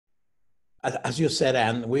as you said,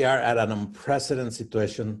 Anne, we are at an unprecedented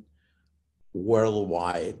situation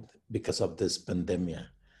worldwide because of this pandemic.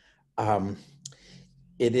 Um,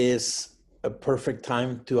 it is a perfect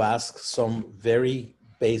time to ask some very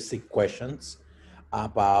basic questions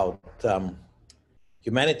about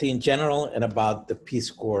humanity in general and about the Peace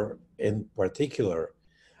Corps in particular.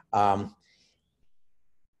 Um,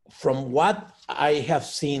 from what I have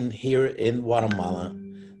seen here in Guatemala,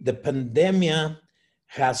 the pandemic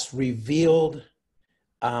has revealed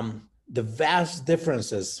the vast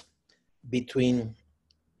differences between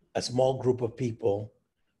a small group of people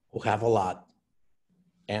who have a lot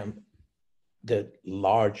and the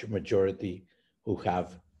large majority who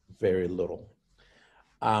have very little.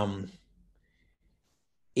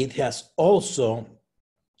 It has also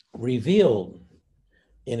revealed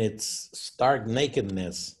in its stark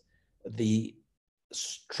nakedness the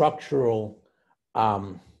structural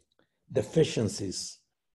deficiencies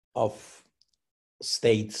of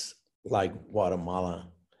states like Guatemala,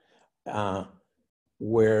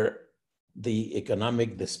 where the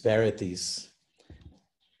economic disparities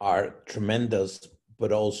are tremendous,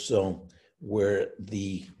 but also where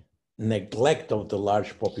the neglect of the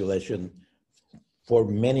large population for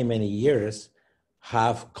many, many years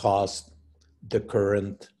have caused the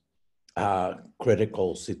current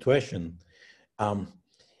critical situation,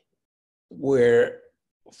 where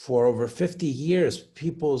for over 50 years,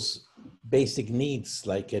 people's basic needs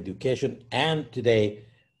like education and today,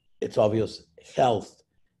 it's obvious, health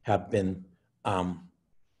have been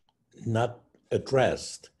not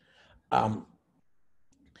addressed.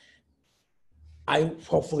 I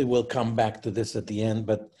hopefully will come back to this at the end,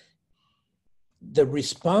 but the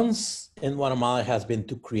response in Guatemala has been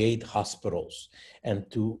to create hospitals and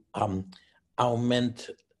to augment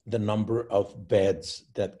the number of beds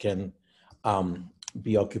that can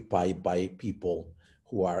be occupied by people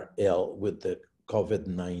who are ill with the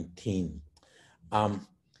COVID-19.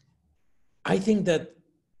 I think that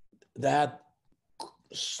that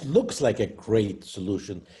looks like a great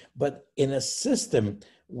solution, but in a system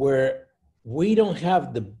where we don't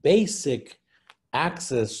have the basic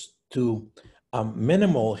access to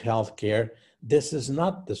minimal health care, this is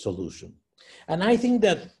not the solution. And I think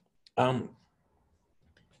that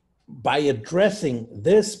by addressing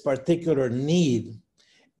this particular need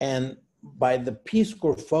and by the Peace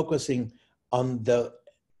Corps focusing on the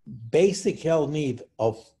basic health need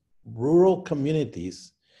of rural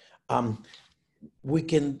communities, we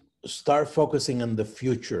can start focusing on the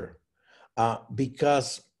future.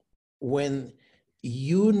 Because when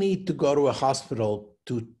you need to go to a hospital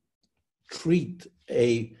to treat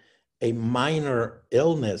a minor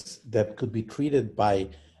illness that could be treated by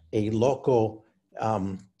a local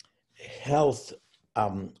health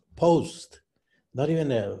post, not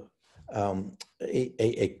even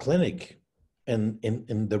a clinic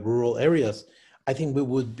in the rural areas, I think we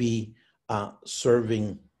would be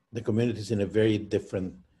serving the communities in a very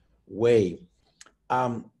different way.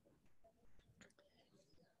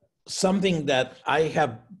 Something that I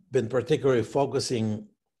have been particularly focusing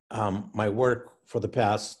my work for the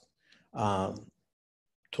past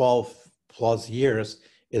 12 plus years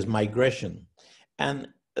is migration. And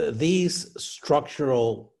these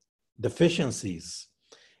structural deficiencies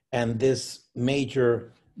and these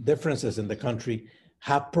major differences in the country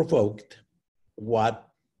have provoked what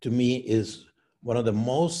to me is one of the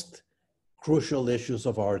most crucial issues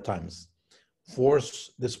of our times: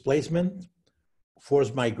 forced displacement,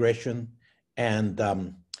 forced migration, and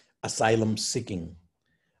asylum seeking.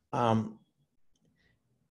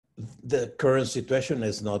 The current situation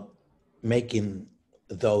is not making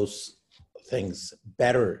those things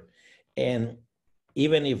better. And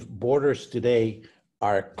even if borders today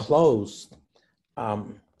are closed,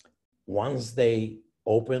 once they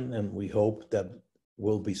open, and we hope that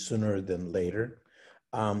will be sooner than later,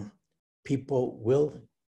 people will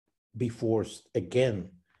be forced again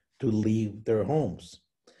to leave their homes.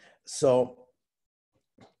 So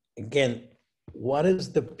again, what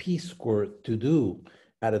is the Peace Corps to do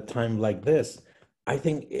at a time like this? I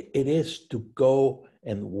think it is to go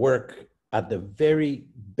and work at the very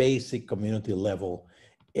basic community level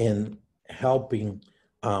in helping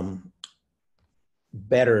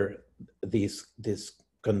better these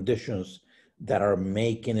conditions that are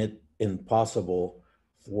making it impossible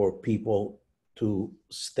for people to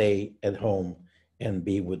stay at home and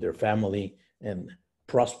be with their family and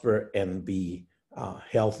prosper and be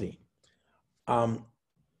healthy. I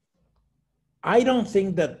don't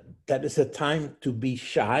think that is a time to be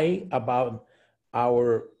shy about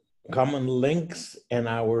our common links and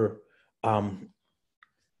our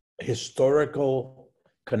historical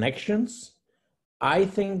connections. I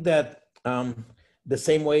think that um, the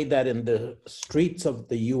same way that in the streets of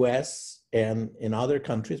the US and in other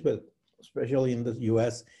countries, but especially in the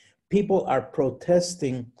US, people are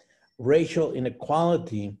protesting racial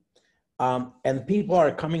inequality, and people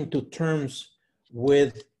are coming to terms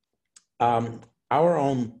with our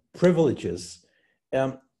own privileges.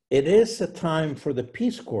 It is a time for the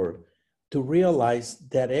Peace Corps to realize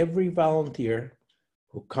that every volunteer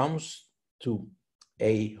who comes to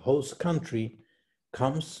a host country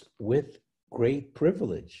comes with great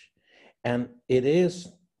privilege. And it is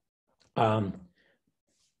to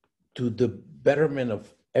the betterment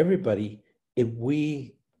of everybody if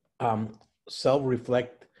we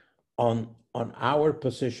self-reflect on our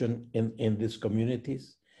position in these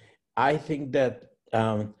communities. I think that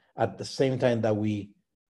at the same time that we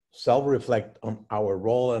self-reflect on our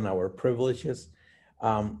role and our privileges,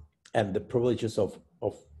 and the privileges of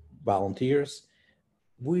volunteers,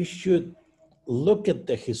 we should look at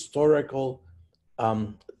the historical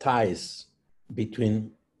ties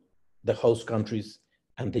between the host countries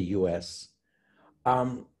and the US.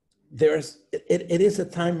 It is a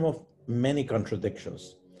time of many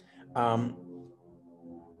contradictions.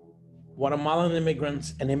 Guatemalan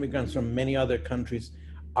immigrants and immigrants from many other countries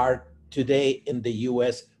are today in the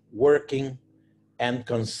US working and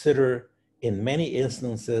considered in many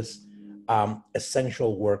instances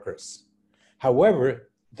essential workers. However,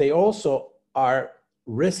 they also are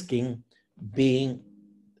risking being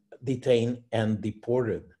detained and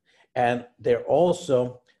deported. And they're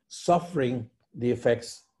also suffering the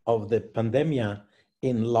effects of the pandemic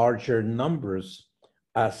in larger numbers,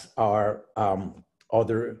 as are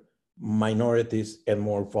other minorities and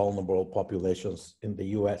more vulnerable populations in the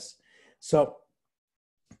US. So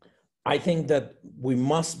I think that we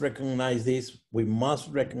must recognize this. We must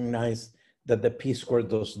recognize that the Peace Corps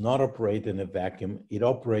does not operate in a vacuum. It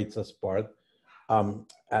operates as part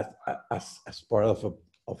as part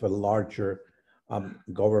of a larger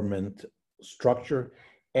government structure,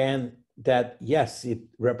 and that yes, it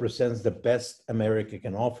represents the best America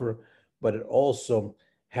can offer, but it also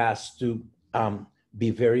has to be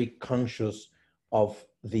very conscious of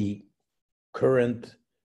the current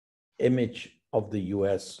image of the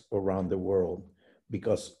US around the world,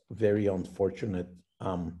 because very unfortunate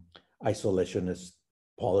isolationist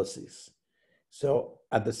policies. So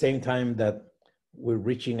at the same time that we're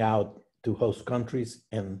reaching out to host countries,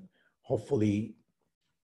 and hopefully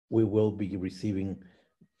we will be receiving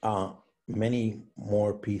many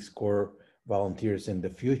more Peace Corps volunteers in the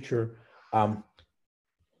future,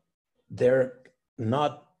 they're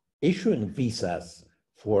not issuing visas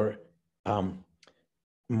for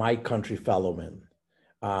my country fellowmen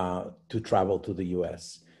to travel to the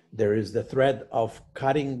US. There is the threat of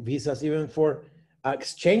cutting visas even for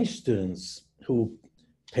exchange students who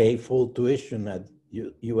pay full tuition at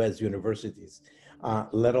US universities,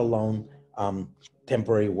 let alone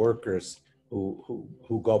temporary workers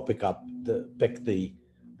who go pick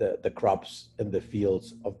the crops in the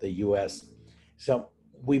fields of the US. So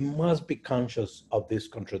we must be conscious of these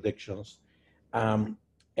contradictions,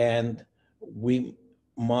 and we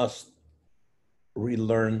must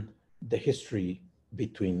relearn the history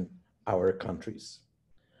between our countries.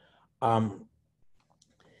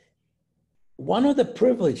 One of the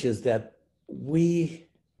privileges that we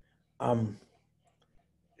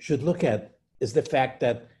should look at is the fact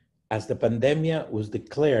that as the pandemic was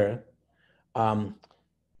declared,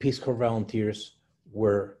 Peace Corps volunteers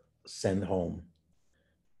were sent home.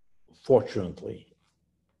 Fortunately,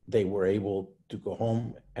 they were able to go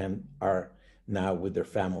home and are now with their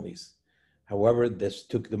families. However, this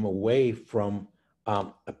took them away from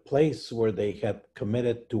a place where they had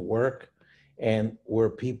committed to work, and where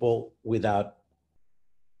people without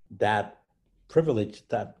that privilege,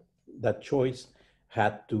 that choice,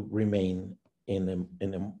 had to remain in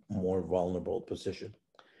a more vulnerable position.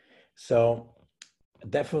 So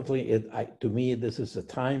definitely, to me, this is a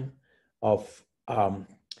time of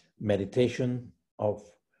meditation, of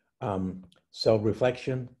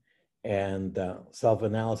self-reflection and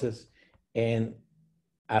self-analysis, and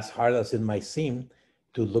as hard as it might seem,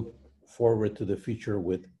 to look forward to the future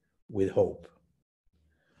with hope.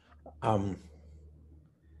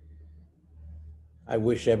 I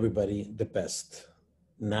wish everybody the best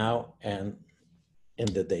now and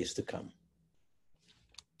in the days to come.